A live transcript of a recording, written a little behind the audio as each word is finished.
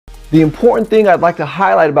The important thing I'd like to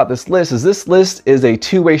highlight about this list is a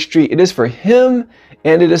two-way street. It is for him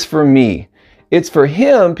and it is for me. It's for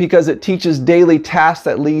him because it teaches daily tasks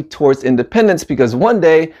that lead towards independence, because one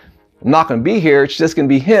day I'm not going to be here. It's just going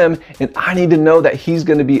to be him, and I need to know that he's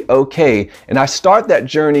going to be okay. And I start that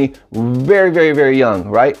journey very, very, very young,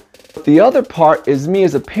 right? The other part is me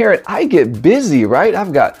as a parent. I get busy, right?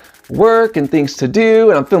 I've got work and things to do,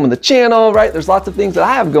 and I'm filming the channel, right? There's lots of things that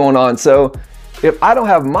I have going on. So if I don't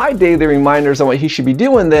have my daily reminders on what he should be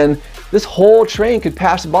doing, then this whole train could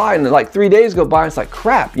pass by and like 3 days go by and it's like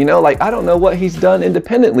crap, you know, like I don't know what he's done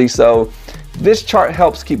independently. So this chart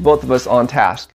helps keep both of us on task.